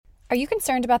Are you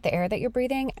concerned about the air that you're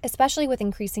breathing, especially with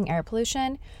increasing air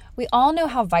pollution? We all know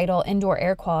how vital indoor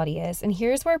air quality is, and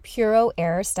here's where Puro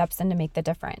Air steps in to make the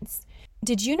difference.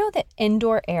 Did you know that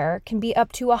indoor air can be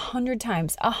up to 100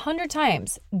 times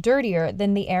dirtier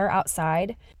than the air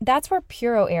outside? That's where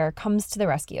Puro Air comes to the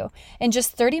rescue. In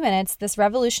just 30 minutes, this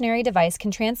revolutionary device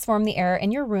can transform the air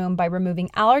in your room by removing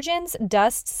allergens,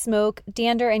 dust, smoke,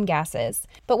 dander, and gases.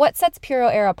 But what sets Puro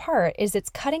Air apart is its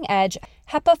cutting-edge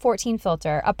HEPA 14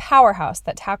 filter, a powerhouse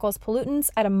that tackles pollutants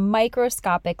at a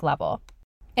microscopic level.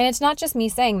 And it's not just me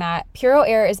saying that. Puro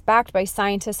Air is backed by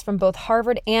scientists from both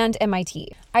Harvard and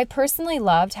MIT. I personally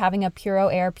loved having a Puro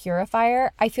Air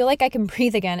purifier. I feel like I can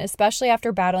breathe again, especially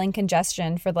after battling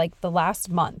congestion for the last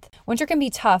month. Winter can be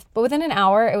tough, but within an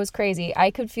hour, it was crazy.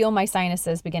 I could feel my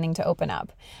sinuses beginning to open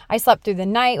up. I slept through the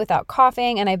night without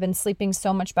coughing, and I've been sleeping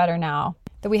so much better now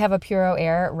that we have a Puro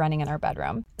Air running in our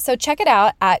bedroom. So check it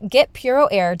out at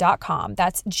getpuroair.com.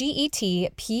 That's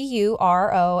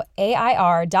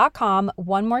getpuroair.com.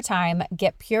 One more time,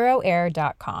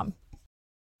 getpuroair.com.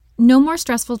 No more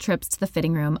stressful trips to the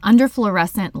fitting room under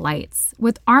fluorescent lights.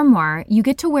 With Armoire, you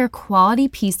get to wear quality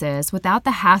pieces without the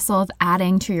hassle of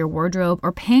adding to your wardrobe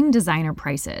or paying designer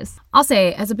prices. I'll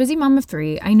say, as a busy mom of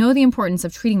 3, I know the importance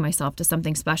of treating myself to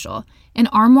something special, and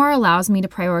Armoire allows me to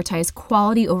prioritize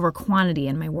quality over quantity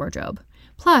in my wardrobe.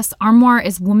 Plus, Armoire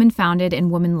is woman-founded and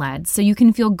woman-led, so you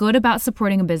can feel good about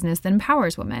supporting a business that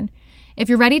empowers women. If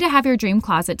you're ready to have your dream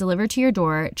closet delivered to your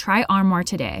door, try Armoire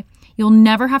today. You'll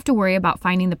never have to worry about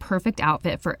finding the perfect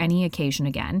outfit for any occasion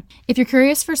again. If you're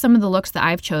curious for some of the looks that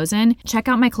I've chosen, check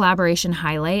out my collaboration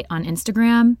highlight on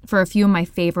Instagram for a few of my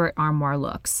favorite Armoire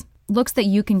looks. Looks that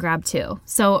you can grab too.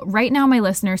 So right now my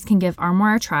listeners can give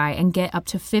Armoire a try and get up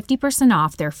to 50%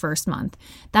 off their first month.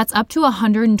 That's up to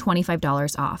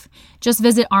 $125 off. Just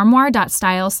visit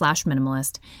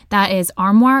armoire.style/minimalist. That is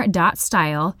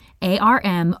armoire.style,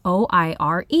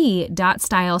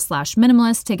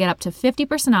 ARMOIRE.style/minimalist to get up to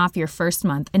 50% off your first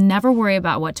month and never worry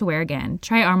about what to wear again.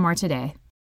 Try Armoire today.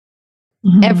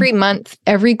 Mm-hmm. Every month,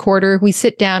 every quarter, we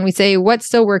sit down, we say, what's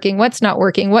still working? What's not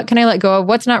working? What can I let go of?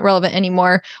 What's not relevant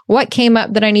anymore? What came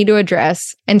up that I need to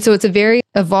address? And so it's a very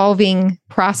evolving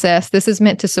process. This is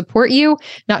meant to support you,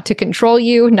 not to control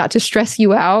you, not to stress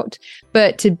you out,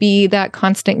 but to be that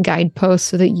constant guidepost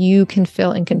so that you can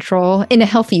feel in control in a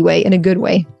healthy way, in a good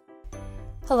way.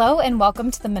 Hello and welcome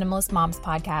to the Minimalist Moms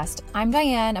Podcast. I'm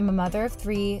Diane. I'm a mother of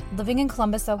 3 living in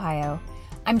Columbus, Ohio.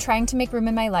 I'm trying to make room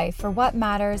in my life for what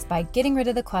matters by getting rid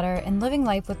of the clutter and living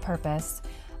life with purpose.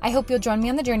 I hope you'll join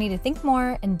me on the journey to think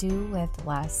more and do with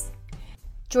less.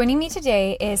 Joining me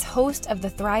today is host of the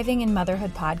Thriving in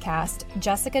Motherhood podcast,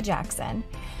 Jessica Jackson.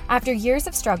 After years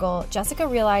of struggle, Jessica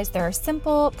realized there are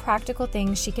simple, practical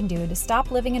things she can do to stop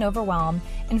living in overwhelm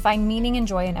and find meaning and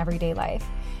joy in everyday life.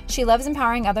 She loves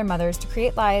empowering other mothers to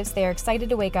create lives they are excited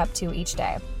to wake up to each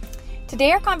day.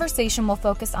 Today, our conversation will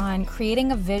focus on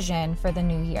creating a vision for the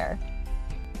new year.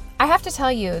 I have to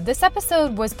tell you, this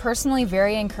episode was personally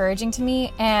very encouraging to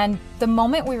me, and the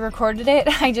moment we recorded it,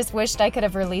 I just wished I could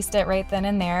have released it right then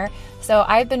and there. So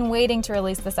I've been waiting to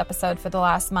release this episode for the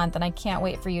last month, and I can't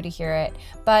wait for you to hear it.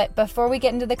 But before we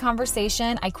get into the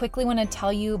conversation, I quickly want to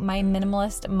tell you my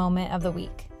minimalist moment of the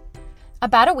week.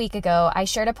 About a week ago, I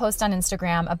shared a post on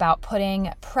Instagram about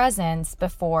putting presents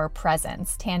before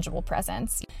presents, tangible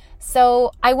presents.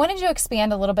 So I wanted to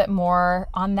expand a little bit more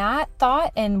on that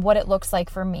thought and what it looks like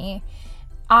for me.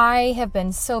 I have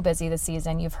been so busy this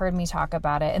season. You've heard me talk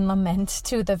about it and lament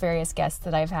to the various guests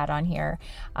that I've had on here.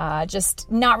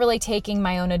 Just not really taking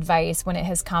my own advice when it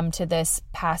has come to this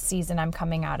past season I'm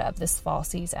coming out of, this fall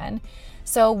season.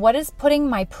 So what does putting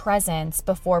my presents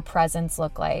before presents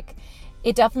look like?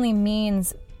 It definitely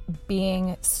means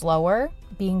being slower,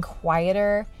 being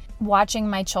quieter, watching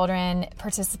my children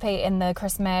participate in the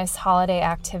Christmas holiday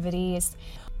activities.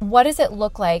 What does it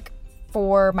look like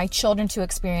for my children to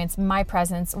experience my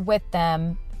presence with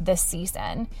them this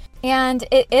season? And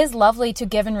it is lovely to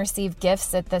give and receive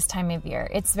gifts at this time of year.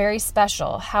 It's very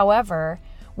special. However,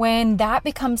 when that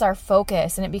becomes our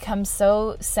focus and it becomes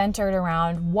so centered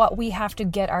around what we have to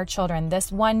get our children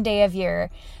this one day of year,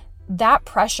 that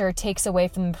pressure takes away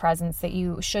from the presence that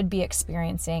you should be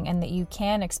experiencing and that you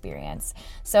can experience.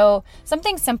 So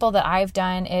something simple that I've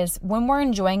done is when we're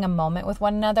enjoying a moment with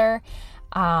one another,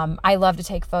 I love to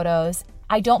take photos.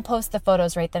 I don't post the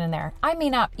photos right then and there. I may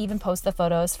not even post the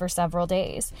photos for several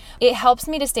days. It helps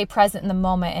me to stay present in the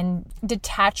moment and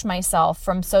detach myself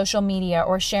from social media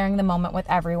or sharing the moment with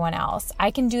everyone else.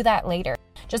 I can do that later.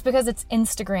 Just because it's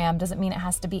Instagram doesn't mean it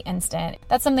has to be instant.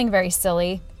 That's something very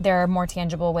silly. There are more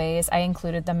tangible ways. I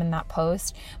included them in that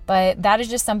post, but that is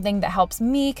just something that helps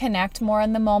me connect more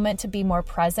in the moment, to be more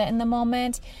present in the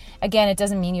moment. Again, it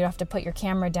doesn't mean you have to put your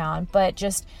camera down, but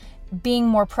just being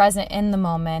more present in the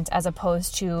moment as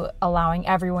opposed to allowing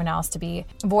everyone else to be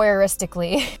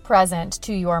voyeuristically present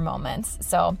to your moments.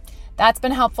 So that's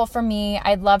been helpful for me.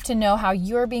 I'd love to know how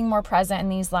you're being more present in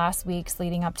these last weeks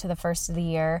leading up to the first of the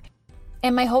year.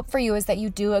 And my hope for you is that you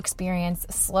do experience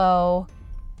slow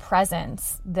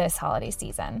presence this holiday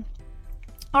season.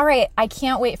 All right, I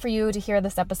can't wait for you to hear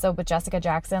this episode with Jessica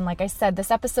Jackson. Like I said,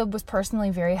 this episode was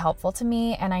personally very helpful to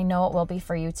me, and I know it will be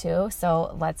for you too.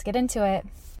 So let's get into it.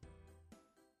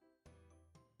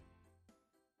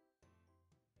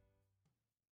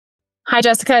 Hi,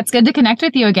 Jessica. It's good to connect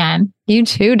with you again. You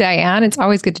too, Diane. It's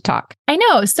always good to talk. I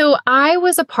know. So I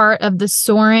was a part of the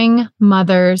Soaring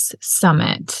Mothers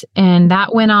Summit, and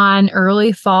that went on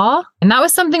early fall. And that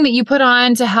was something that you put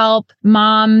on to help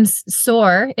moms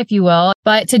soar, if you will.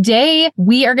 But today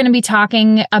we are going to be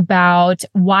talking about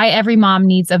why every mom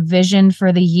needs a vision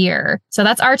for the year. So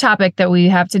that's our topic that we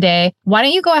have today. Why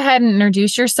don't you go ahead and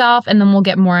introduce yourself, and then we'll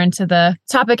get more into the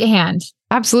topic at hand.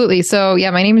 Absolutely. So yeah,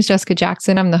 my name is Jessica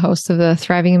Jackson. I'm the host of the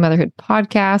Thriving in Motherhood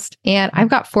podcast, and I've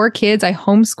got 4 kids. I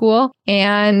homeschool,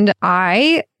 and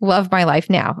I love my life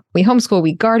now. We homeschool,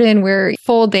 we garden, we're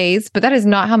full days, but that is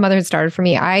not how motherhood started for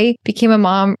me. I became a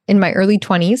mom in my early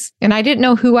 20s, and I didn't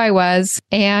know who I was,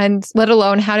 and let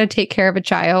alone how to take care of a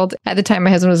child. At the time, my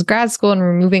husband was grad school, and we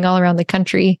were moving all around the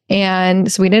country. And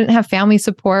so we didn't have family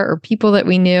support or people that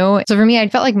we knew. So for me, I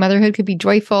felt like motherhood could be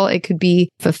joyful. It could be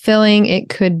fulfilling. It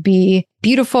could be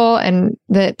beautiful, and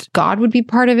that God would be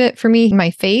part of it for me,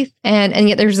 my faith. And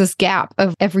yet there's this gap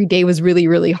of every day was really,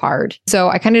 really hard. So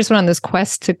I kind of just went on this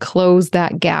quest to close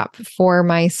that gap for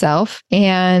myself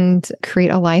and create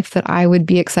a life that I would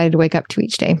be excited to wake up to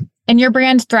each day. And your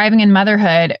brand, Thriving in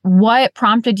Motherhood, what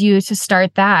prompted you to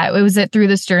start that? Was it through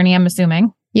this journey, I'm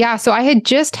assuming? Yeah. So I had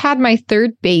just had my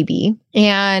 3rd baby,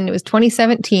 and it was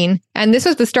 2017. And this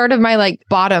was the start of my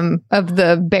bottom of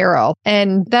the barrel.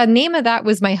 And the name of that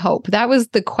was my hope. That was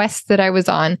the quest that I was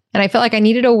on. And I felt like I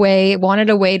wanted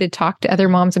a way to talk to other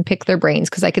moms and pick their brains,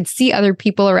 because I could see other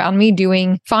people around me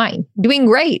doing fine, doing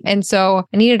great. And so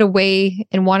I needed a way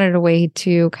and wanted a way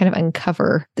to kind of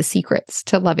uncover the secrets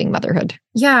to loving motherhood.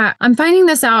 Yeah, I'm finding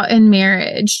this out in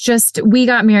marriage. We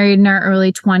got married in our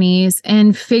early 20s,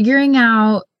 and figuring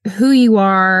out who you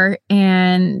are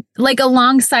and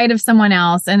alongside of someone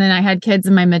else. And then I had kids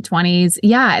in my mid-20s.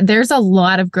 Yeah, there's a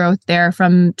lot of growth there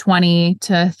from 20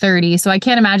 to 30. So I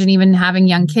can't imagine even having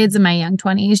young kids in my young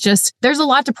 20s. There's a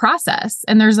lot to process,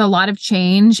 and there's a lot of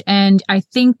change. And I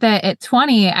think that at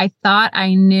 20, I thought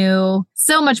I knew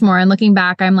so much more. And looking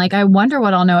back, I'm like, I wonder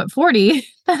what I'll know at 40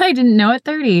 that I didn't know at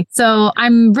 30. So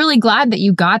I'm really glad that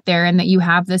you got there and that you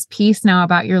have this piece now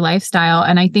about your lifestyle.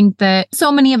 And I think that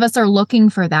so many of us are looking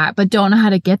for that, but don't know how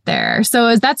to get there.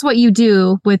 So that's what you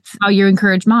do with how you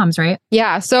encourage moms, right?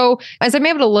 Yeah. So as I'm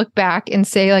able to look back and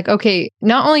say okay,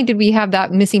 not only did we have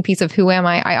that missing piece of who am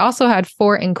I also had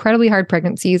 4 incredibly hard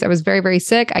pregnancies. I was very, very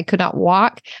sick. I could not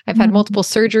walk. I've had multiple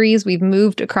surgeries. We've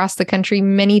moved across the country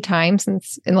many times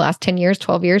since in the last 10 years,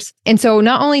 12 years. And so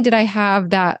not only did I have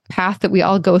that path that we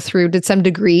all go through to some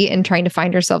degree in trying to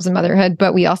find ourselves in motherhood,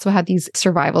 but we also had these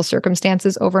survival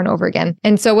circumstances over and over again.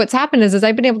 And so what's happened is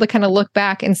I've been able to kind of look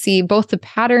back and see both the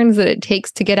patterns that it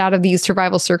takes to get out of these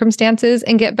survival circumstances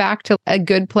and get back to a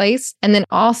good place. And then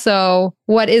also,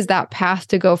 what is that path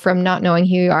to go from not knowing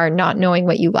who you are, not knowing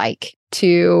what you like,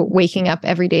 to waking up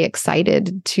every day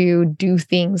excited to do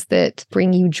things that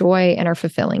bring you joy and are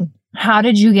fulfilling. How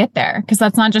did you get there? Because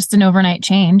that's not just an overnight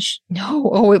change. No.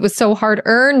 Oh, it was so hard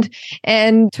earned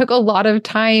and took a lot of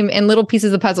time and little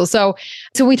pieces of the puzzle. So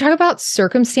we talk about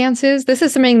circumstances. This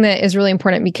is something that is really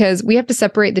important because we have to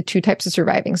separate the 2 types of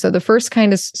surviving. So the first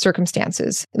kind is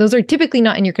circumstances. Those are typically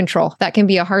not in your control. That can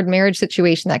be a hard marriage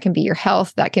situation. That can be your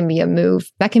health. That can be a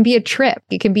move. That can be a trip.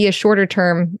 It can be a shorter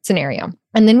term scenario.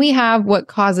 And then we have what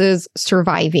causes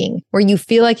surviving, where you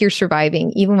feel like you're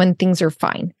surviving even when things are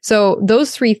fine. So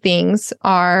those 3 things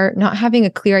are not having a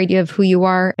clear idea of who you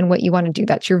are and what you want to do.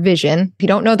 That's your vision. If you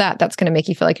don't know that, that's going to make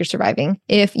you feel like you're surviving.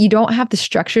 If you don't have the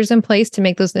structures in place to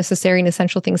make those necessary and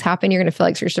essential things happen, you're going to feel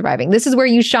like you're surviving. This is where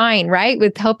you shine, right?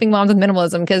 With helping moms with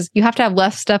minimalism, because you have to have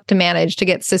less stuff to manage to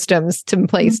get systems in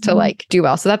place to do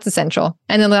well. So that's essential.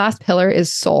 And then the last pillar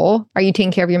is soul. Are you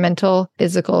taking care of your mental,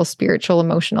 physical, spiritual,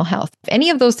 emotional health? If any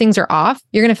of those things are off,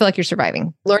 you're going to feel like you're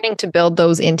surviving. Learning to build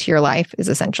those into your life is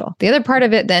essential. The other part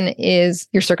of it then is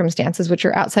your circumstances, which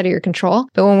are outside of your control.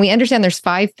 But when we understand there's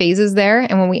 5 phases there,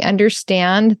 and when we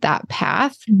understand that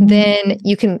path, then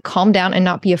you can calm down and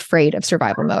not be afraid of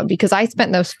survival mode. Because I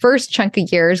spent those first chunk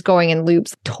of years going in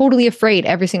loops, totally afraid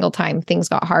every single time things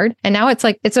got hard. And now it's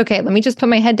like, it's okay. Let me just put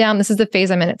my head down. This is the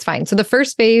phase I'm in. It's fine. So the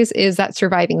first phase is that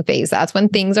surviving phase. That's when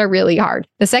things are really hard.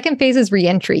 The second phase is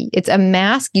reentry. It's a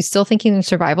mask. You still thinking in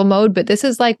survival mode, but this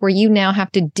is like where you now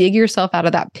have to dig yourself out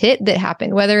of that pit that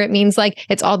happened, whether it means like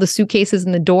it's all the suitcases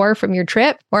in the door from your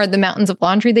trip, or the mountains of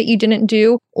laundry that you didn't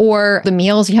do, or the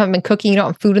meals you haven't been cooking, you don't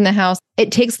have food in the house.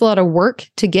 It takes a lot of work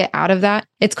to get out of that.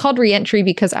 It's called reentry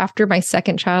because after my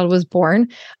second child was born,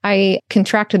 I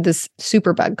contracted this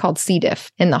superbug called C. diff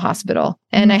in the hospital.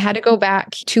 And I had to go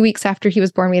back 2 weeks after he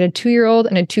was born. We had a 2-year-old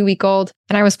and a 2-week-old,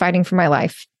 and I was fighting for my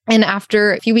life. And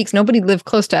after a few weeks, nobody lived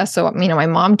close to us. So, my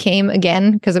mom came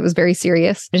again because it was very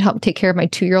serious. It helped take care of my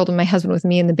 2-year-old and my husband with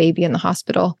me and the baby in the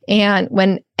hospital. And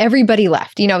when everybody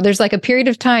left, there's like a period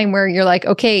of time where you're like,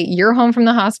 okay, you're home from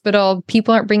the hospital.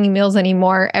 People aren't bringing meals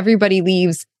anymore. Everybody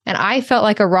leaves. And I felt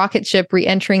like a rocket ship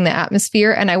re-entering the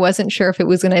atmosphere, and I wasn't sure if it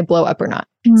was going to blow up or not.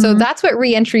 So that's what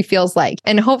re-entry feels like.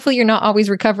 And hopefully you're not always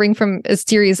recovering from a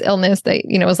serious illness that,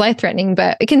 is life-threatening,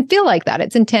 but it can feel like that.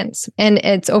 It's intense and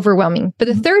it's overwhelming. But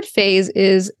the third phase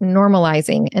is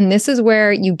normalizing. And this is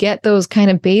where you get those kind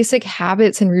of basic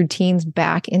habits and routines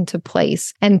back into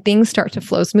place and things start to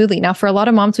flow smoothly. Now, for a lot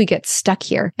of moms, we get stuck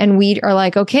here and we are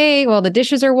like, okay, well, the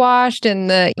dishes are washed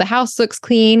and the house looks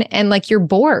clean, and like you're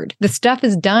bored. The stuff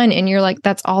is done and you're like,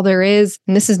 that's all there is.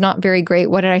 And this is not very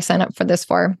great. What did I sign up for this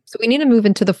for? So we need to move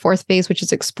into the fourth phase, which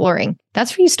is exploring.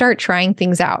 That's where you start trying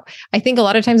things out. I think a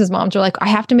lot of times as moms are like, I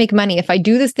have to make money. If I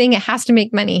do this thing, it has to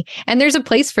make money. And there's a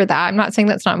place for that. I'm not saying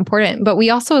that's not important, but we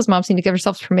also as moms need to give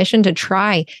ourselves permission to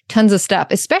try tons of stuff,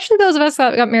 especially those of us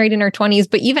that got married in our 20s,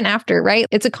 but even after, right?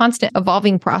 It's a constant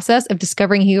evolving process of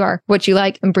discovering who you are, what you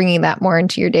like, and bringing that more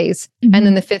into your days. And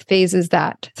then the fifth phase is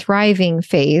that thriving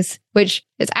phase, which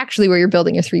is actually where you're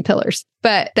building your 3 pillars.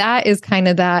 But that is kind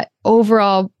of that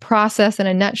overall process in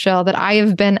a nutshell that I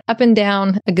have been up and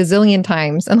down a gazillion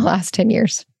times in the last 10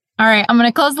 years. All right, I'm going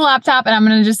to close the laptop and I'm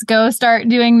going to just go start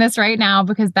doing this right now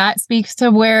because that speaks to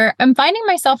where I'm finding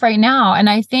myself right now. And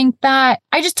I think that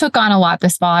I just took on a lot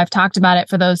this fall. I've talked about it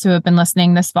for those who have been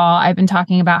listening this fall. I've been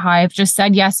talking about how I've just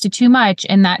said yes to too much.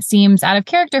 And that seems out of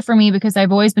character for me because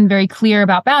I've always been very clear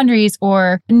about boundaries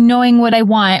or knowing what I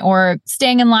want or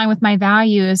staying in line with my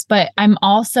values. But I'm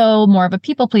also more of a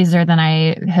people pleaser than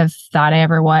I have thought I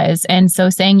ever was. And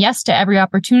so saying yes to every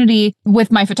opportunity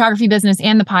with my photography business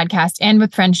and the podcast and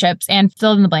with friendships and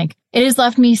fill in the blank. It has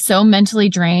left me so mentally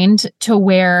drained to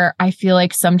where I feel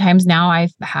like sometimes now I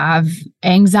have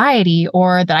anxiety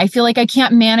or that I feel like I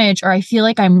can't manage or I feel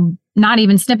like I'm not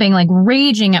even snipping, like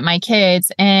raging at my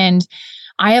kids. And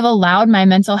I have allowed my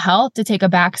mental health to take a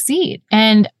back seat.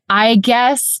 And I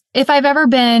guess if I've ever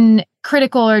been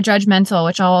critical or judgmental,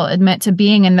 which I'll admit to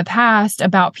being in the past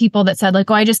about people that said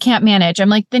like, oh, I just can't manage. I'm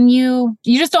like, then you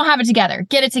just don't have it together.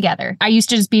 Get it together. I used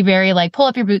to just be very like, pull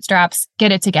up your bootstraps,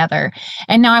 get it together.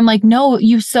 And now I'm like, no,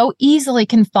 you so easily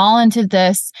can fall into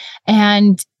this.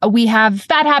 And we have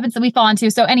bad habits that we fall into.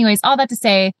 So anyways, all that to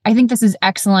say, I think this is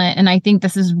excellent. And I think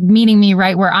this is meeting me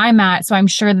right where I'm at. So I'm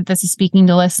sure that this is speaking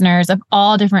to listeners of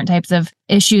all different types of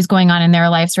issues going on in their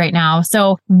lives right now.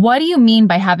 So what do you mean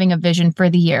by having a vision for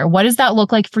the year? What does that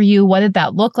look like for you? What did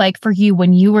that look like for you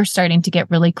when you were starting to get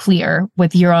really clear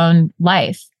with your own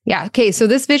life? Yeah. Okay. So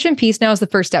this vision piece now is the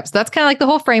first step. So that's kind of like the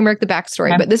whole framework, the backstory,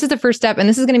 Okay. but this is the first step and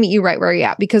this is going to meet you right where you're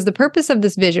at because the purpose of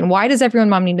this vision, why does everyone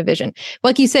mom need a vision?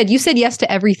 Like you said yes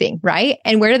to everything, right?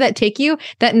 And where did that take you?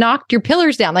 That knocked your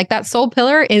pillars down. Like that soul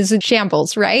pillar is in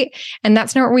shambles, right? And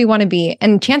that's not where we want to be.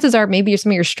 And chances are maybe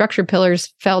some of your structure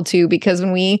pillars fell too, because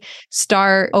when we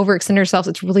start overextending ourselves,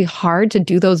 it's really hard to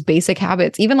do those basic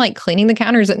habits, even like cleaning the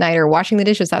counters at night or washing the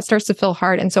dishes, that starts to feel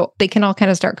hard. And so they can all kind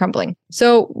of start crumbling.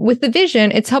 So with the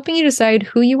vision, it's helping you decide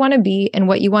who you want to be and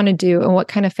what you want to do and what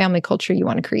kind of family culture you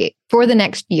want to create for the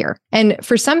next year. And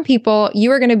for some people,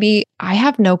 you are going to be, I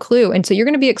have no clue. And so you're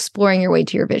going to be exploring your way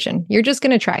to your vision. You're just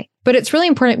going to try. But it's really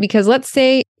important because let's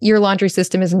say your laundry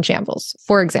system is in shambles,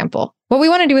 for example. What we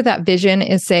want to do with that vision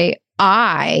is say,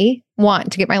 I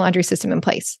want to get my laundry system in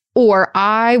place, or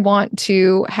I want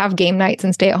to have game nights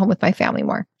and stay at home with my family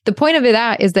more. The point of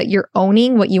that is that you're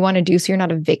owning what you want to do, so you're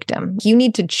not a victim. You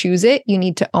need to choose it. You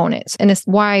need to own it. And it's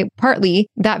why partly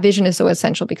that vision is so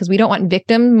essential, because we don't want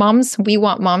victim moms. We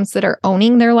want moms that are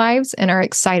owning their lives and are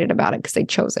excited about it because they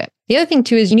chose it. The other thing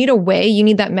too is you need a way, you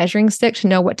need that measuring stick to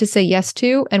know what to say yes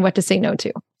to and what to say no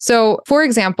to. So for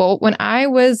example, when I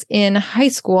was in high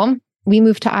school, we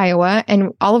moved to Iowa,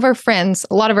 and a lot of our friends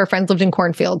lived in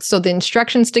cornfields. So the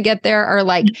instructions to get there are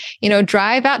like,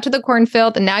 drive out to the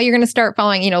cornfield, and now you're going to start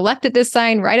following, left at this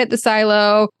sign, right at the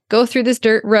silo, go through this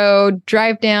dirt road,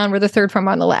 drive down, we're the third farm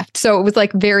on the left. So it was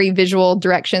like very visual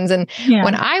directions. And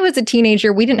when I was a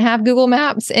teenager, we didn't have Google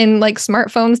Maps and like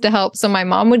smartphones to help. So my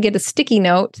mom would get a sticky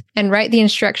note and write the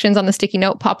instructions on the sticky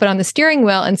note, pop it on the steering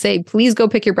wheel and say, please go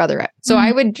pick your brother up. So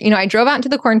I would, I drove out into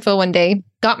the cornfield one day,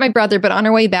 got my brother, but on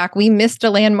our way back, we missed a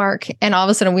landmark. And all of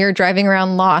a sudden we were driving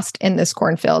around lost in this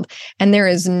cornfield and there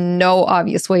is no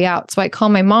obvious way out. So I call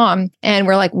my mom and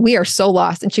we're like, we are so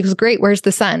lost. And she goes, great, where's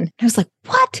the sun? And I was like,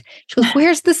 what? She goes,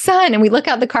 where's the sun? And we look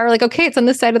out the car, we're like, okay, it's on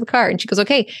this side of the car. And she goes,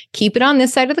 okay, keep it on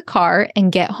this side of the car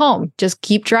and get home. Just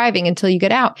keep driving until you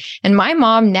get out. And my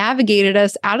mom navigated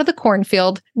us out of the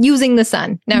cornfield using the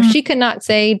sun. Now, she could not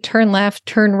say, turn left,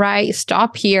 turn right,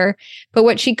 stop here. But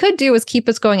what she could do is keep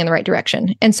us going in the right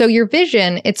direction. And so your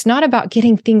vision, it's not about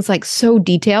getting things like so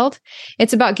detailed.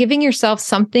 It's about giving yourself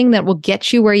something that will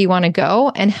get you where you want to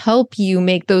go and help you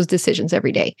make those decisions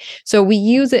every day. So we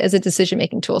use it as a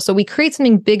decision-making tool. So we create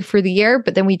something big for the year,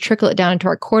 but then we trickle it down into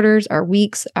our quarters, our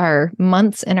weeks, our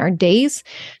months, and our days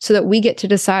so that we get to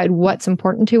decide what's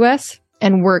important to us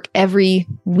and work every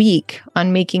week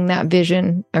on making that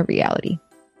vision a reality.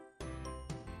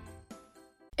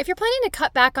 If you're planning to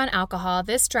cut back on alcohol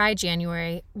this dry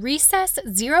January, Recess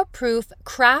Zero Proof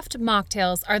Craft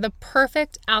Mocktails are the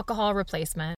perfect alcohol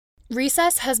replacement.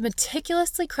 Recess has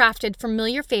meticulously crafted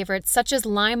familiar favorites such as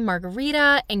lime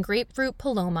margarita and grapefruit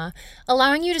paloma,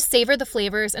 allowing you to savor the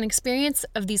flavors and experience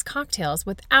of these cocktails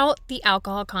without the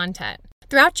alcohol content.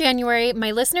 Throughout January,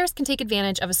 my listeners can take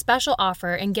advantage of a special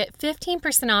offer and get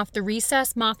 15% off the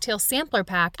Recess Mocktail Sampler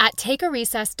Pack at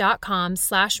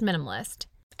takearecess.com/minimalist.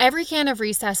 Every can of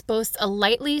Recess boasts a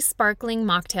lightly sparkling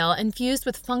mocktail infused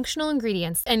with functional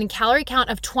ingredients and a calorie count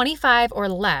of 25 or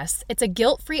less. It's a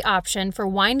guilt-free option for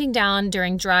winding down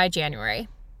during dry January.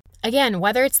 Again,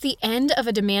 whether it's the end of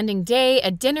a demanding day, a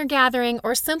dinner gathering,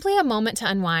 or simply a moment to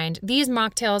unwind, these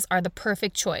mocktails are the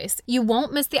perfect choice. You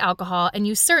won't miss the alcohol, and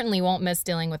you certainly won't miss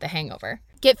dealing with a hangover.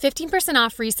 Get 15%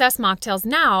 off Recess mocktails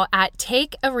now at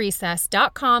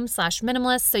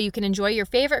takearecess.com/minimalist so you can enjoy your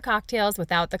favorite cocktails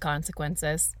without the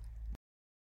consequences.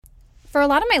 For a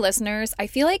lot of my listeners, I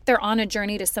feel like they're on a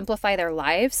journey to simplify their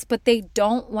lives, but they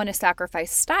don't want to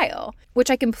sacrifice style,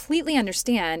 which I completely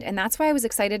understand, and that's why I was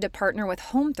excited to partner with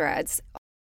Home Threads.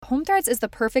 Home Threads is the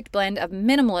perfect blend of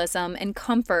minimalism and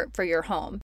comfort for your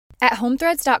home. At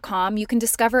homethreads.com, you can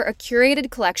discover a curated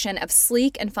collection of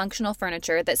sleek and functional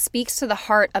furniture that speaks to the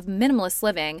heart of minimalist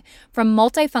living, from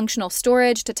multifunctional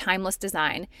storage to timeless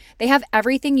design. They have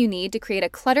everything you need to create a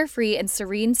clutter-free and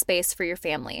serene space for your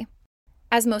family.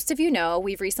 As most of you know,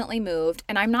 we've recently moved,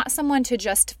 and I'm not someone to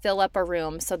just fill up a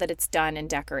room so that it's done and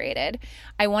decorated.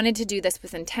 I wanted to do this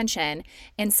with intention,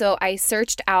 and so I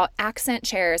searched out accent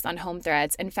chairs on Home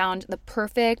Threads and found the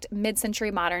perfect mid-century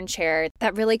modern chair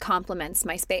that really complements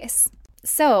my space.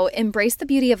 So embrace the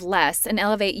beauty of less and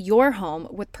elevate your home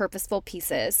with purposeful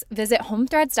pieces. Visit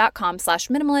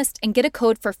homethreads.com/minimalist and get a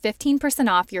code for 15%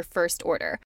 off your first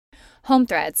order. Home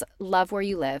Threads, love where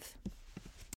you live.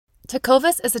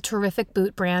 Tecovas is a terrific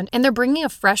boot brand, and they're bringing a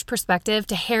fresh perspective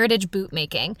to heritage boot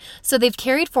making. So they've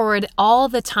carried forward all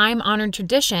the time-honored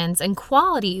traditions and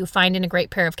quality you find in a great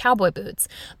pair of cowboy boots,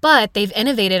 but they've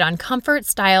innovated on comfort,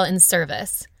 style, and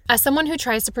service. As someone who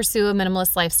tries to pursue a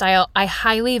minimalist lifestyle, I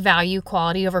highly value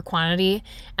quality over quantity,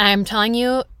 and I'm telling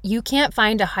you, you can't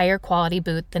find a higher quality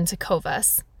boot than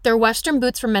Tecovas. Their Western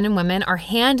boots for men and women are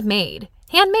handmade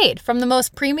from the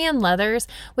most premium leathers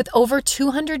with over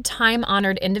 200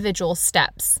 time-honored individual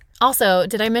steps. Also,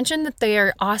 did I mention that they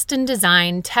are Austin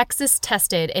designed, Texas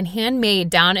tested, and handmade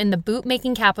down in the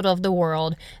boot-making capital of the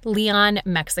world, Leon,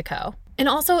 Mexico. And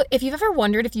also, if you've ever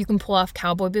wondered if you can pull off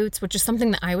cowboy boots, which is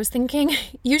something that I was thinking,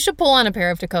 you should pull on a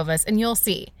pair of Tecovas and you'll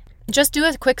see. Just do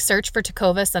a quick search for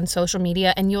Tecovas on social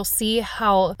media and you'll see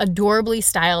how adorably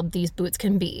styled these boots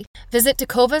can be. Visit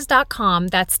tecovas.com,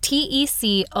 that's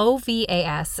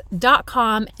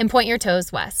TECOVAS.com, and point your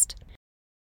toes west.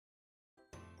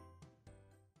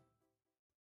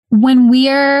 When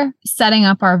we're setting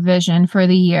up our vision for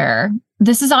the year,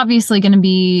 this is obviously going to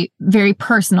be very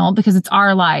personal because it's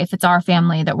our life, it's our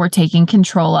family that we're taking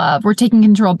control of. We're taking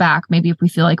control back, maybe if we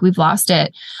feel like we've lost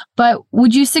it. But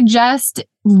would you suggest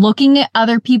looking at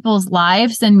other people's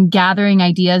lives and gathering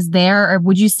ideas there, or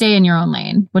would you stay in your own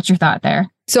lane? What's your thought there?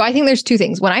 So I think there's two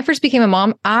things. When I first became a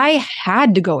mom, I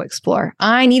had to go explore.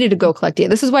 I needed to go collect data.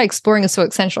 This is why exploring is so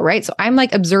essential, right? So I'm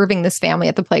like observing this family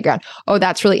at the playground. Oh,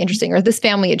 that's really interesting. Or this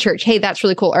family at church. Hey, that's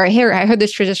really cool. Or I heard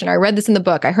this tradition. Or I read this in the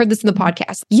book. I heard this in the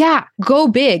podcast. Yeah, go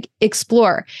big,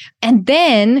 explore. And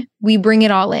then we bring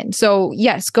it all in. So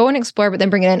yes, go and explore, but then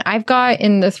bring it in. I've got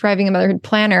in the Thriving in Motherhood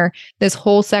Planner, this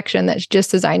whole section that's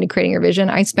just designed to creating your vision.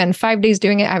 I spend 5 days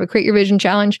doing it. I have a Create Your Vision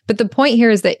challenge. But the point here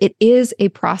is that it is a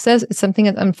process. It's something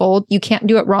that unfolds. You can't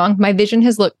do it wrong. My vision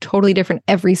has looked totally different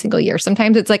every single year.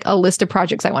 Sometimes it's like a list of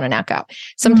projects I want to knock out.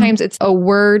 Sometimes it's a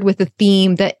word with a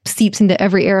theme that seeps into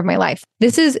every area of my life.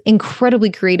 This is incredibly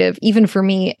creative, even for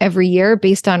me every year,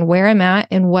 based on where I'm at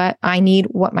and what I need,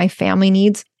 what my family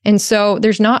needs. And so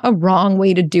there's not a wrong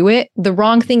way to do it. The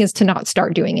wrong thing is to not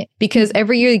start doing it, because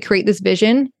every year you create this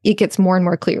vision, it gets more and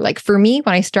more clear. Like for me,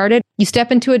 when I started, you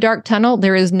step into a dark tunnel,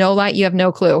 there is no light, you have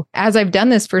no clue. As I've done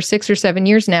this for 6 or 7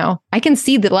 years now, I can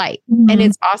see the light and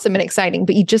it's awesome and exciting,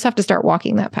 but you just have to start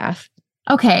walking that path.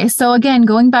 Okay. So again,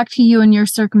 going back to you and your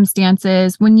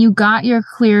circumstances, when you got your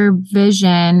clear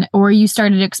vision or you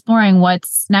started exploring,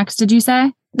 what's next, did you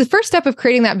say? The first step of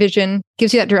creating that vision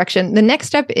gives you that direction. The next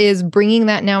step is bringing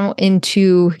that now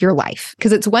into your life.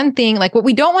 Because it's one thing, like what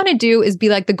we don't want to do is be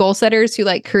like the goal setters who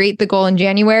like create the goal in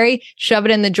January, shove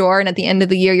it in the drawer. And at the end of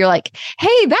the year, you're like,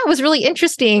 hey, that was really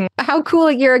interesting. How cool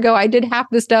a year ago. I did half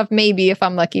the stuff, maybe if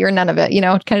I'm lucky, or none of it,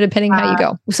 kind of depending how you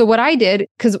go. So what I did,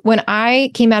 because when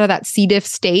I came out of that C. diff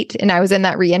state and I was in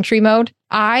that reentry mode,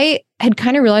 I had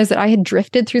kind of realized that I had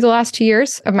drifted through the last 2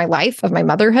 years of my life, of my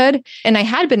motherhood. And I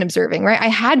had been observing, right? I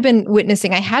had been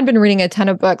witnessing, I had been reading a ton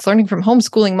of books, learning from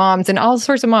homeschooling moms and all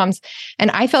sorts of moms.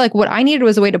 And I felt like what I needed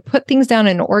was a way to put things down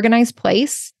in an organized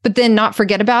place, but then not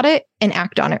forget about it and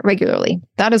act on it regularly.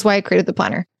 That is why I created the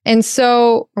planner. And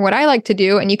so what I like to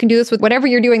do, and you can do this with whatever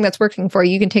you're doing that's working for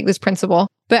you, you can take this principle.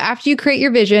 But after you create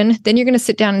your vision, then you're going to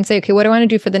sit down and say, okay, what do I want to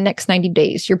do for the next 90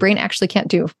 days? Your brain actually can't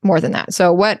do more than that.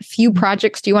 So what few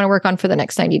projects do you want to work on for the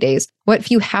next 90 days? What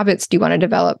few habits do you want to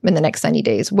develop in the next 90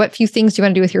 days? What few things do you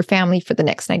want to do with your family for the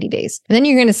next 90 days? And then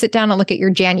you're going to sit down and look at your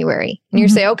January and you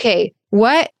say, okay,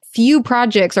 what few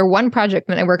projects or one project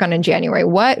that I work on in January?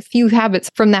 What few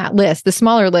habits from that list, the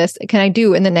smaller list, can I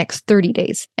do in the next 30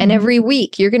 days? And every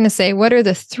week you're going to say, what are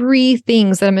the 3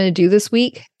 things that I'm going to do this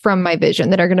week from my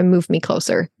vision that are going to move me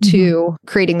closer to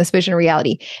creating this vision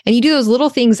reality? And you do those little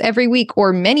things every week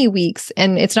or many weeks,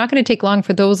 and it's not going to take long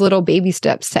for those little baby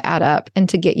steps to add up and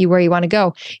to get you where you want to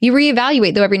go. You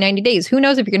reevaluate though every 90 days. Who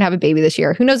knows if you're going to have a baby this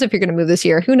year? Who knows if you're going to move this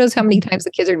year? Who knows how many times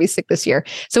the kids are going to be sick this year?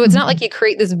 So it's not like you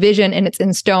create this vision and it's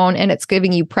in stone and it's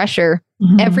giving you pressure.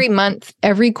 Every month,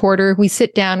 every quarter, we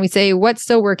sit down, we say, what's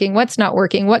still working? What's not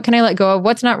working? What can I let go of?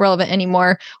 What's not relevant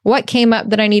anymore? What came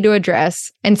up that I need to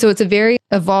address? And so it's a very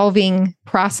evolving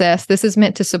process. This is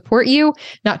meant to support you,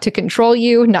 not to control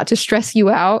you, not to stress you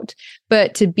out,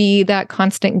 but to be that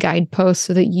constant guidepost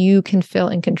so that you can feel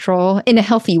in control in a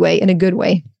healthy way, in a good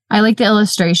way. I like the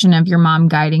illustration of your mom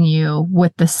guiding you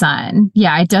with the sun.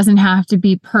 Yeah, it doesn't have to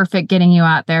be perfect getting you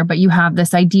out there, but you have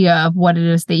this idea of what it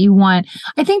is that you want.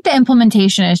 I think the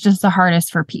implementation is just the hardest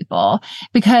for people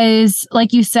because,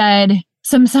 like you said,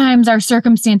 sometimes our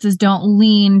circumstances don't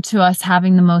lean to us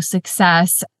having the most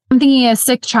success. I'm thinking a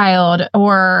sick child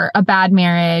or a bad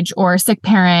marriage or a sick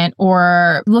parent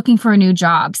or looking for a new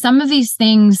job. Some of these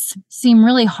things seem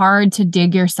really hard to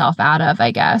dig yourself out of,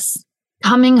 I guess.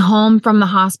 Coming home from the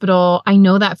hospital, I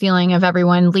know that feeling of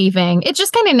everyone leaving. It's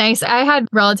just kind of nice. I had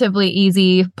relatively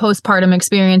easy postpartum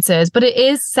experiences, but it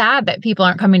is sad that people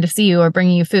aren't coming to see you or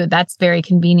bringing you food. That's very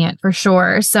convenient for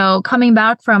sure. So coming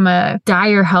back from a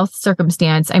dire health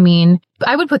circumstance, I mean,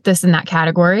 I would put this in that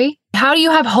category. How do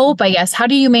you have hope, I guess? How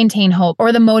do you maintain hope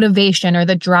or the motivation or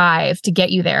the drive to get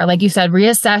you there? Like you said,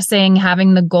 reassessing,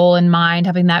 having the goal in mind,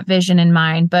 having that vision in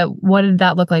mind. But what did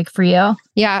that look like for you?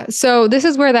 Yeah. So this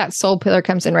is where that soul pillar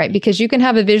comes in, right? Because you can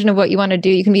have a vision of what you want to do.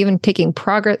 You can be even taking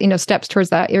progress, steps towards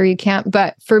that area you can't.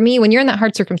 But for me, when you're in that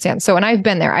hard circumstance, so, and I've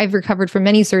been there, I've recovered from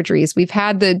many surgeries. We've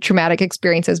had the traumatic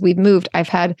experiences. We've moved. I've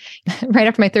had, right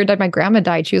after my third died, my grandma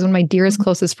died. She was one of my dearest,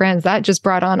 closest friends. That just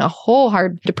brought on a whole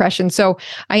hard depression. So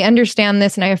I understand understand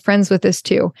this and I have friends with this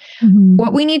too.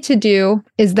 What we need to do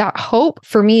is that hope,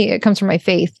 for me, it comes from my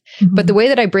faith. But the way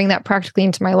that I bring that practically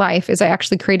into my life is I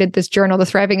actually created this journal, the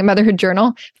Thriving in Motherhood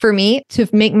journal, for me to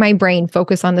make my brain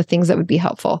focus on the things that would be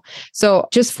helpful. So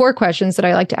just 4 questions that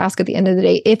I like to ask at the end of the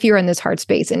day, if you're in this hard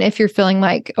space and if you're feeling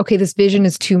like, okay, this vision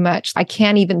is too much, I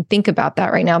can't even think about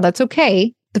that right now. That's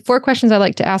okay. The 4 questions I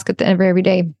like to ask at the end of every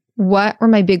day: what were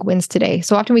my big wins today?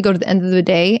 So often we go to the end of the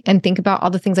day and think about all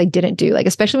the things I didn't do, like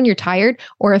especially when you're tired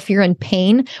or if you're in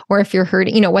pain or if you're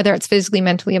hurting, whether it's physically,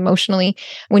 mentally, emotionally.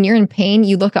 When you're in pain,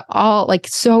 you look at all, like,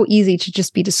 so easy to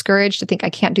just be discouraged, to think I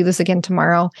can't do this again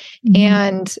tomorrow.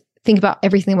 And think about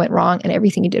everything that went wrong and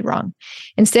everything you did wrong.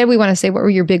 Instead, we want to say, what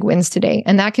were your big wins today?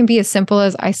 And that can be as simple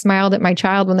as I smiled at my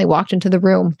child when they walked into the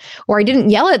room, or I didn't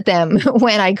yell at them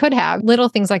when I could have, little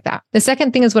things like that. The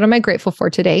second thing is, what am I grateful for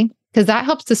today? Because that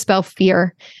helps dispel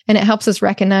fear and it helps us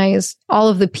recognize all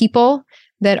of the people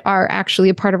that are actually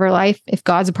a part of our life. If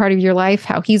God's a part of your life,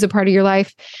 how he's a part of your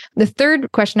life. The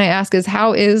third question I ask is,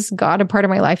 how is God a part of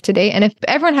my life today? And if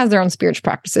everyone has their own spiritual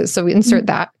practices, so we insert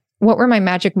that. What were my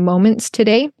magic moments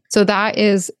today? So that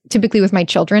is typically with my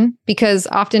children, because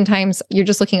oftentimes you're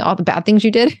just looking at all the bad things you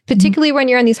did, particularly when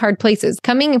you're in these hard places.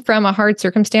 Coming from a hard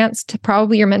circumstance to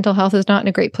probably your mental health is not in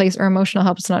a great place, or emotional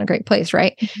health is not in a great place,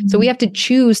 right? So we have to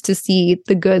choose to see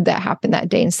the good that happened that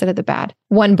day instead of the bad.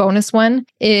 One bonus one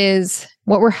is,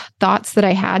 what were thoughts that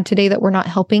I had today that were not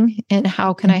helping, and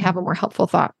how can I have a more helpful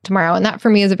thought tomorrow? And that for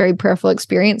me is a very prayerful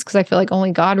experience, because I feel like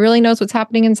only God really knows what's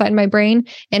happening inside my brain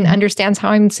and understands how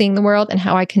I'm seeing the world and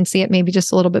how I can see it maybe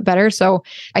just a little bit better. So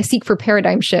I seek for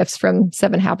paradigm shifts from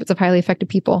 7 Habits of Highly Effective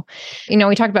People.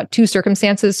 We talked about 2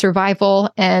 circumstances, survival,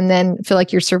 and then feel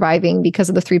like you're surviving because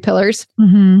of the 3 pillars.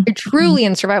 You're truly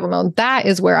in survival mode. That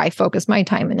is where I focus my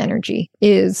time and energy,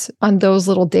 is on those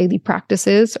little daily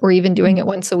practices, or even doing it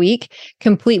once a week.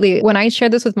 Completely. When I share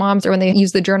this with moms, or when they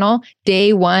use the journal,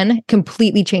 day 1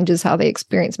 completely changes how they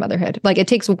experience motherhood. Like, it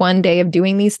takes 1 day of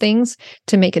doing these things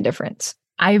to make a difference.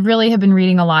 I really have been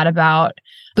reading a lot about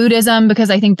Buddhism, because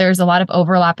I think there's a lot of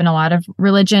overlap in a lot of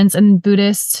religions, and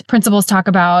Buddhist principles talk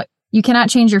about, you cannot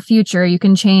change your future. You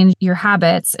can change your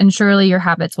habits, and surely your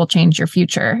habits will change your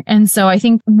future. And so I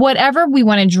think whatever we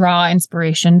want to draw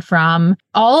inspiration from,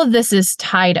 all of this is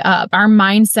tied up. Our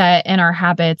mindset and our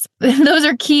habits, those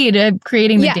are key to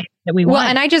creating the day that we want. Well,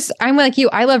 and I'm like you.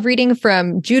 I love reading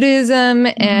from Judaism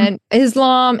and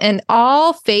Islam, and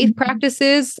all faith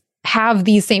practices have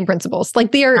these same principles.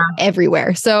 Like, they are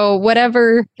everywhere. So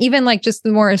whatever, even like just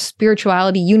the more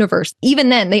spirituality universe, even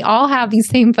then they all have these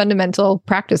same fundamental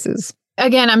practices.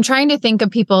 Again, I'm trying to think of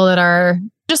people that are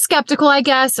just skeptical, I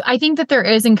guess. I think that there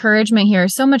is encouragement here,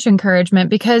 so much encouragement,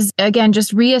 because again,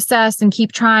 just reassess and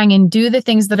keep trying and do the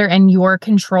things that are in your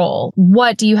control.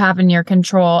 What do you have in your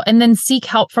control? And then seek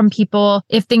help from people.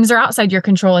 If things are outside your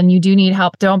control and you do need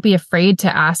help, don't be afraid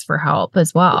to ask for help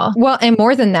as well. Well, and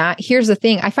more than that, here's the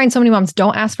thing. I find so many moms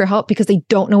don't ask for help because they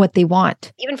don't know what they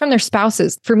want, even from their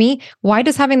spouses. For me, why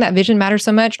does having that vision matter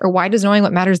so much? Or why does knowing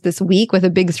what matters this week with a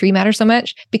big 3 matter so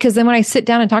much? Because then when I sit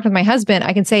down and talk with my husband,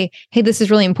 I can say, hey, this is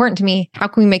really important to me. How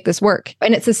can we make this work?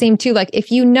 And it's the same too. Like, if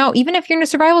you know, even if you're in a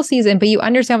survival season, but you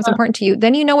understand what's important to you,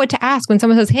 then you know what to ask when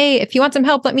someone says, hey, if you want some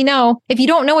help, let me know. If you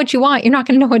don't know what you want, you're not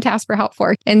going to know what to ask for help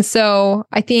for. And so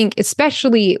I think,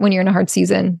 especially when you're in a hard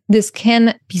season, this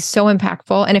can be so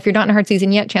impactful. And if you're not in a hard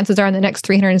season yet, chances are in the next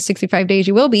 365 days,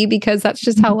 you will be, because that's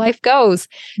just how life goes.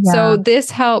 Yeah. So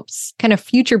this helps kind of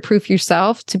future-proof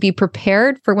yourself to be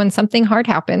prepared for when something hard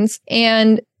happens,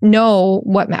 and know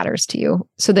what matters to you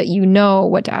so that you know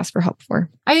what to ask for help for.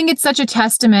 I think it's such a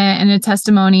testament and a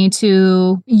testimony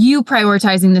to you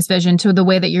prioritizing this vision to the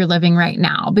way that you're living right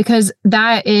now, because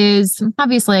that is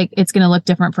obviously, like, it's going to look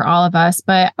different for all of us.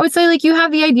 But I would say, like, you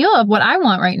have the ideal of what I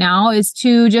want right now is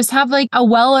to just have like a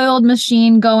well-oiled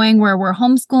machine going where we're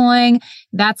homeschooling.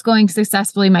 That's going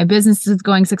successfully. My business is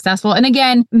going successful. And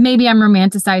again, maybe I'm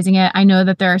romanticizing it. I know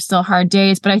that there are still hard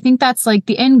days, but I think that's like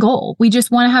the end goal. We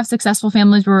just want to have successful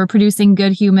families where we're producing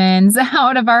good humans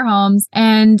out of our homes.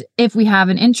 And if we have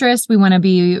an interest, we want to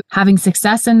be having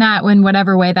success in that, in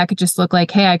whatever way that could just look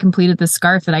like, hey, I completed the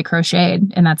scarf that I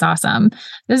crocheted, and that's awesome.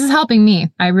 This is helping me.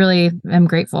 I really am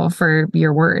grateful for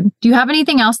your word. Do you have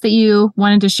anything else that you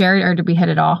wanted to share, or did we hit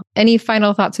it all? Any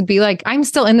final thoughts would be like, I'm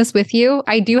still in this with you.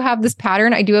 I do have this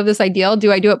pattern. I do have this ideal.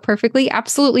 Do I do it perfectly?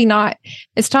 Absolutely not.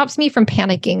 It stops me from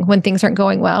panicking when things aren't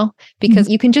going well, because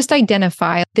you can just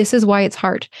identify this is why it's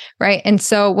hard, right? And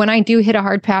so when I do hit a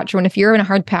hard patch, or if you're in a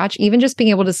hard patch, even just being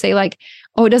able to say like,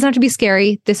 oh, it doesn't have to be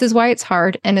scary. This is why it's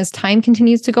hard. And as time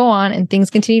continues to go on and things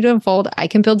continue to unfold, I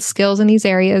can build skills in these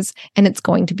areas and it's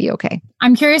going to be okay.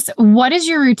 I'm curious, what does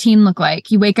your routine look like?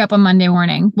 You wake up on Monday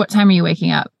morning. What time are you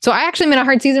waking up? So I actually am in a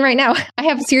hard season right now. I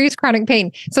have serious chronic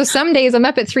pain. So some days I'm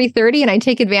up at 3:30 and I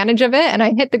take advantage of it and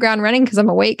I hit the ground running because I'm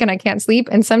awake and I can't sleep.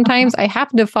 And sometimes I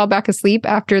happen to fall back asleep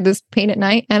after this pain at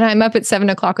night and I'm up at 7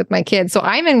 o'clock with my kids. So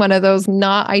I'm in one of those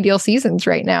not ideal seasons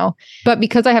right now. But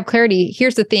because I have clarity,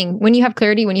 here's the thing. When you have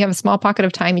clarity, when you have a small pocket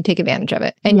of time, you take advantage of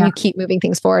it and you keep moving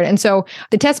things forward. And so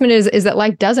the testament is that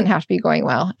life doesn't have to be going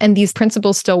well. And these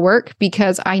principles still work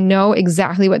because I know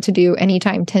exactly what to do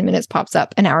anytime 10 minutes pops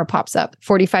up, an hour pops up,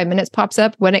 45 minutes pops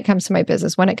up when it comes to my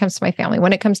business, when it comes to my family,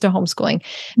 when it comes to homeschooling.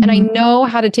 And I know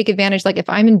how to take advantage. Like if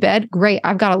I'm in bed, great.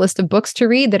 I've got a list of books to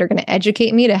read that are going to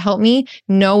educate me, to help me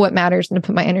know what matters and to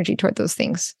put my energy toward those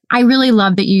things. I really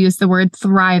love that you use the word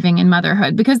thriving in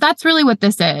motherhood because that's really what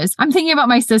this is. I'm thinking about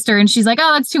my sister and she's like,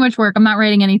 oh, that's too much work. I'm not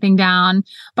writing anything down.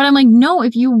 But I'm like, no,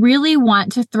 if you really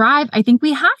want to thrive, I think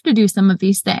we have to do some of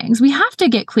these things. We have to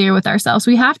get clear with ourselves.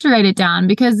 We have to write it down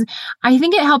because I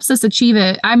think it helps us achieve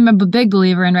it. I'm a big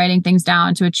believer in writing things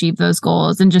down to achieve those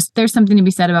goals. And just there's something to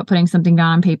be said about putting something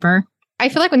down on paper. I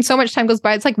feel like when so much time goes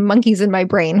by, it's like monkeys in my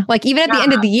brain. Like even at the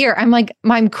end of the year,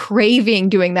 I'm craving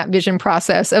doing that vision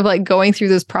process of like going through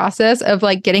this process of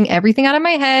like getting everything out of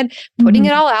my head, putting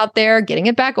it all out there, getting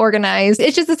it back organized.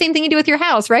 It's just the same thing you do with your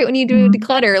house, right? When you do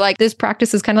declutter, like this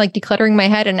practice is kind of like decluttering my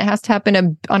head and it has to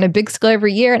happen on a big scale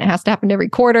every year and it has to happen every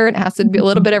quarter and it has to be a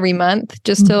little bit every month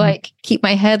just to like keep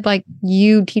my head like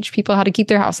you teach people how to keep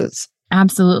their houses.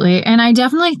 Absolutely. And I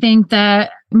definitely think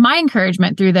that my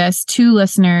encouragement through this to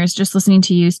listeners, just listening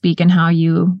to you speak and how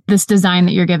this design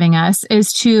that you're giving us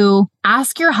is to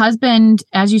ask your husband,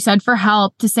 as you said, for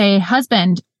help, to say,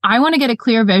 husband, I want to get a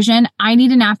clear vision. I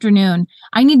need an afternoon.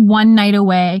 I need one night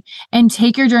away, and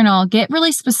take your journal. Get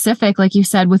really specific, like you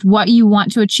said, with what you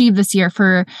want to achieve this year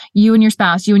for you and your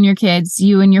spouse, you and your kids,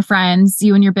 you and your friends,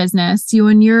 you and your business, you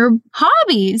and your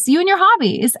hobbies,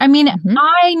 I mean,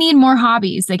 I need more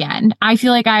hobbies again. I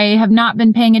feel like I have not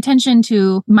been paying attention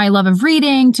to my love of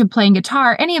reading, to playing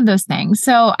guitar, any of those things.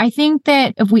 So I think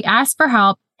that if we ask for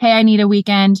help, hey, I need a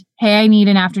weekend. Hey, I need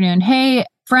an afternoon. Hey,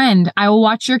 friend, I will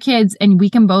watch your kids and we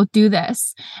can both do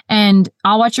this. And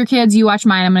I'll watch your kids, you watch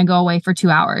mine. I'm going to go away for 2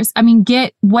 hours. I mean,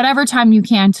 get whatever time you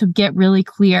can to get really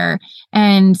clear.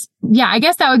 And yeah, I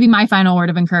guess that would be my final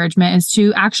word of encouragement is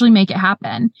to actually make it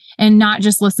happen and not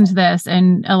just listen to this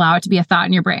and allow it to be a thought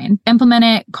in your brain. Implement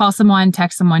it, call someone,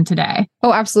 text someone today.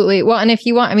 Oh, absolutely. Well, and if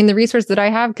you want, I mean, the resource that I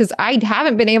have, because I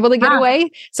haven't been able to get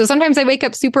away. So sometimes I wake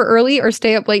up super early or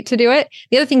stay up late to do it.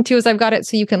 The other thing too, is I've got it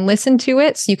so you can listen to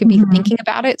it. So you can be thinking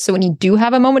about it. So when you do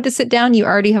have a moment to sit down, you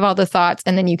already have all the thoughts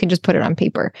and then you can just put it on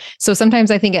paper. So sometimes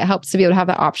I think it helps to be able to have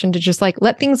that option to just like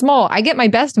let things mull. I get my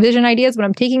best vision ideas when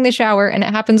I'm taking the shower and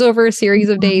it happens over a series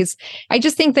of days. I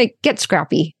just think they get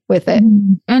scrappy with it.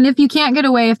 And if you can't get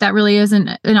away, if that really isn't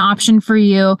an option for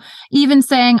you, even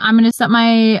saying, I'm going to set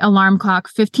my alarm clock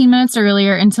 15 minutes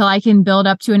earlier until I can build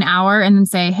up to an hour and then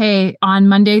say, hey, on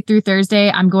Monday through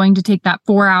Thursday, I'm going to take that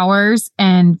 4 hours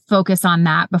and focus on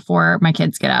that before my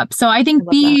kids get up. So I think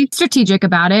be strategic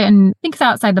about it and think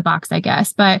outside the box, I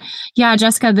guess. But yeah,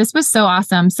 Jessica, this was so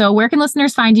awesome. So where can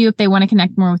listeners find you if they want to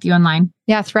connect more with you online?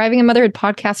 Yeah,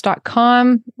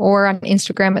 thrivinginmotherhoodpodcast.com or on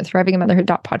Instagram at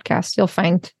thrivinginmotherhood.podcast. You'll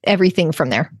find everything from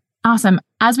there. Awesome.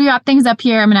 As we wrap things up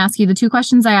here, I'm going to ask you the 2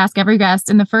 questions I ask every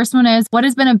guest. And the first one is, what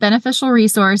has been a beneficial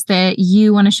resource that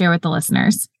you want to share with the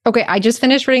listeners? Okay, I just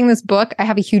finished reading this book. I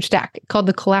have a huge stack called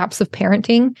The Collapse of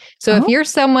Parenting. So if you're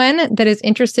someone that is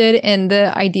interested in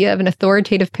the idea of an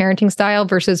authoritative parenting style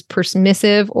versus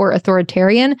permissive or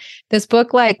authoritarian, this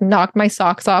book like knocked my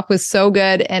socks off, was so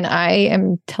good. And I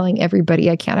am telling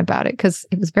everybody I can about it because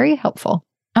it was very helpful.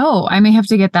 Oh, I may have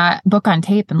to get that book on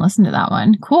tape and listen to that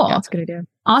one. Cool. Yeah, that's a good idea.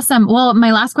 Awesome. Well,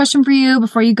 my last question for you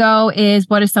before you go is,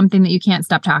 what is something that you can't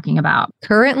stop talking about?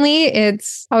 Currently,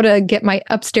 it's how to get my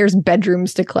upstairs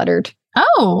bedrooms decluttered.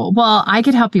 Oh, well, I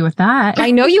could help you with that.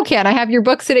 I know you can. I have your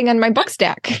book sitting on my book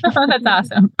stack. That's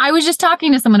awesome. I was just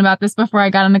talking to someone about this before I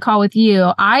got on the call with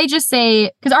you. I just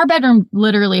say, because our bedroom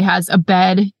literally has a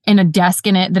bed and a desk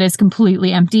in it that is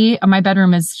completely empty. My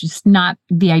bedroom is just not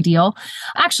the ideal.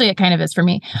 Actually, it kind of is for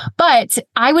me. But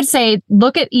I would say,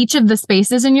 look at each of the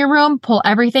spaces in your room, pull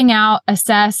everything out,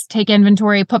 assess, take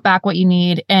inventory, put back what you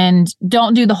need, and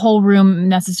don't do the whole room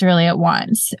necessarily at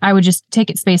once. I would just take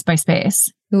it space by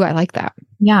space. Ooh, I like that.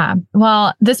 Yeah.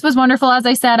 Well, this was wonderful. As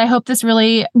I said, I hope this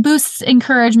really boosts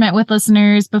encouragement with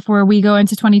listeners before we go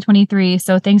into 2023.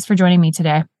 So thanks for joining me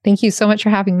today. Thank you so much for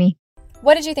having me.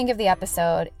 What did you think of the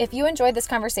episode? If you enjoyed this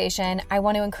conversation, I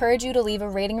want to encourage you to leave a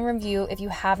rating and review if you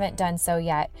haven't done so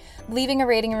yet. Leaving a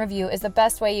rating and review is the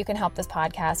best way you can help this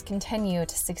podcast continue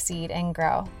to succeed and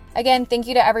grow. Again, thank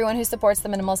you to everyone who supports the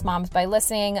Minimalist Moms by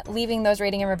listening, leaving those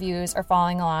rating and reviews, or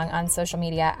following along on social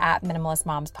media at Minimalist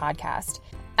Moms Podcast.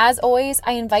 As always,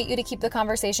 I invite you to keep the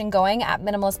conversation going at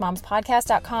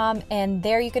minimalistmomspodcast.com, and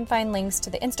there you can find links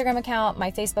to the Instagram account, my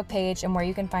Facebook page, and where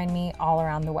you can find me all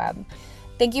around the web.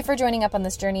 Thank you for joining up on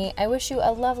this journey. I wish you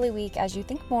a lovely week as you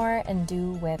think more and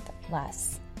do with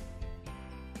less.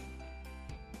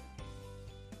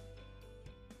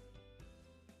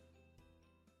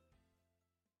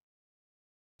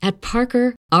 At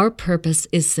Parker, our purpose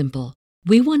is simple.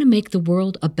 We want to make the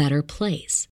world a better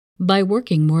place by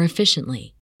working more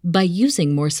efficiently, by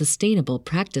using more sustainable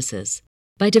practices,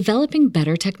 by developing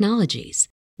better technologies.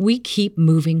 We keep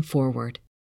moving forward.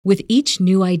 With each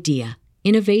new idea,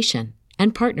 innovation,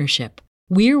 and partnership,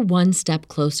 we're one step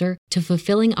closer to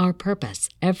fulfilling our purpose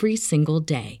every single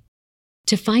day.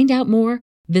 To find out more,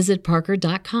 visit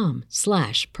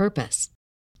parker.com/purpose.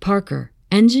 Parker,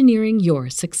 engineering your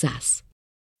success.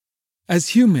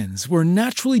 As humans, we're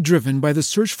naturally driven by the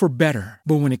search for better.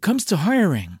 But when it comes to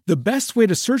hiring, the best way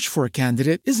to search for a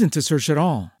candidate isn't to search at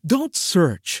all. Don't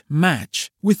search,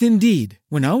 match with Indeed.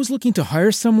 When I was looking to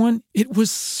hire someone, it was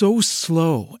so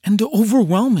slow and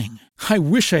overwhelming. I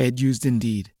wish I had used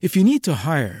Indeed. If you need to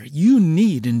hire, you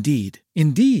need Indeed.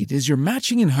 Indeed is your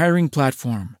matching and hiring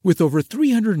platform with over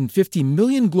 350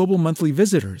 million global monthly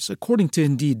visitors, according to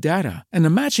Indeed data, and a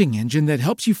matching engine that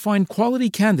helps you find quality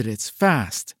candidates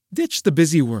fast. Ditch the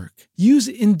busy work. Use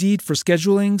Indeed for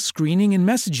scheduling, screening, and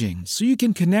messaging so you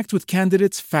can connect with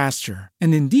candidates faster.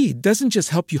 And Indeed doesn't just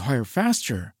help you hire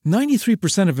faster.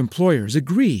 93% of employers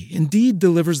agree Indeed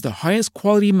delivers the highest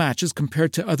quality matches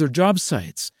compared to other job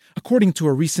sites, according to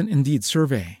a recent Indeed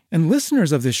survey. And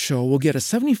listeners of this show will get a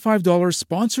 $75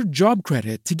 sponsored job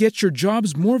credit to get your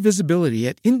jobs more visibility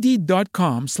at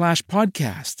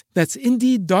Indeed.com/podcast. That's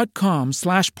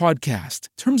Indeed.com/podcast.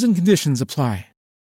 Terms and conditions apply.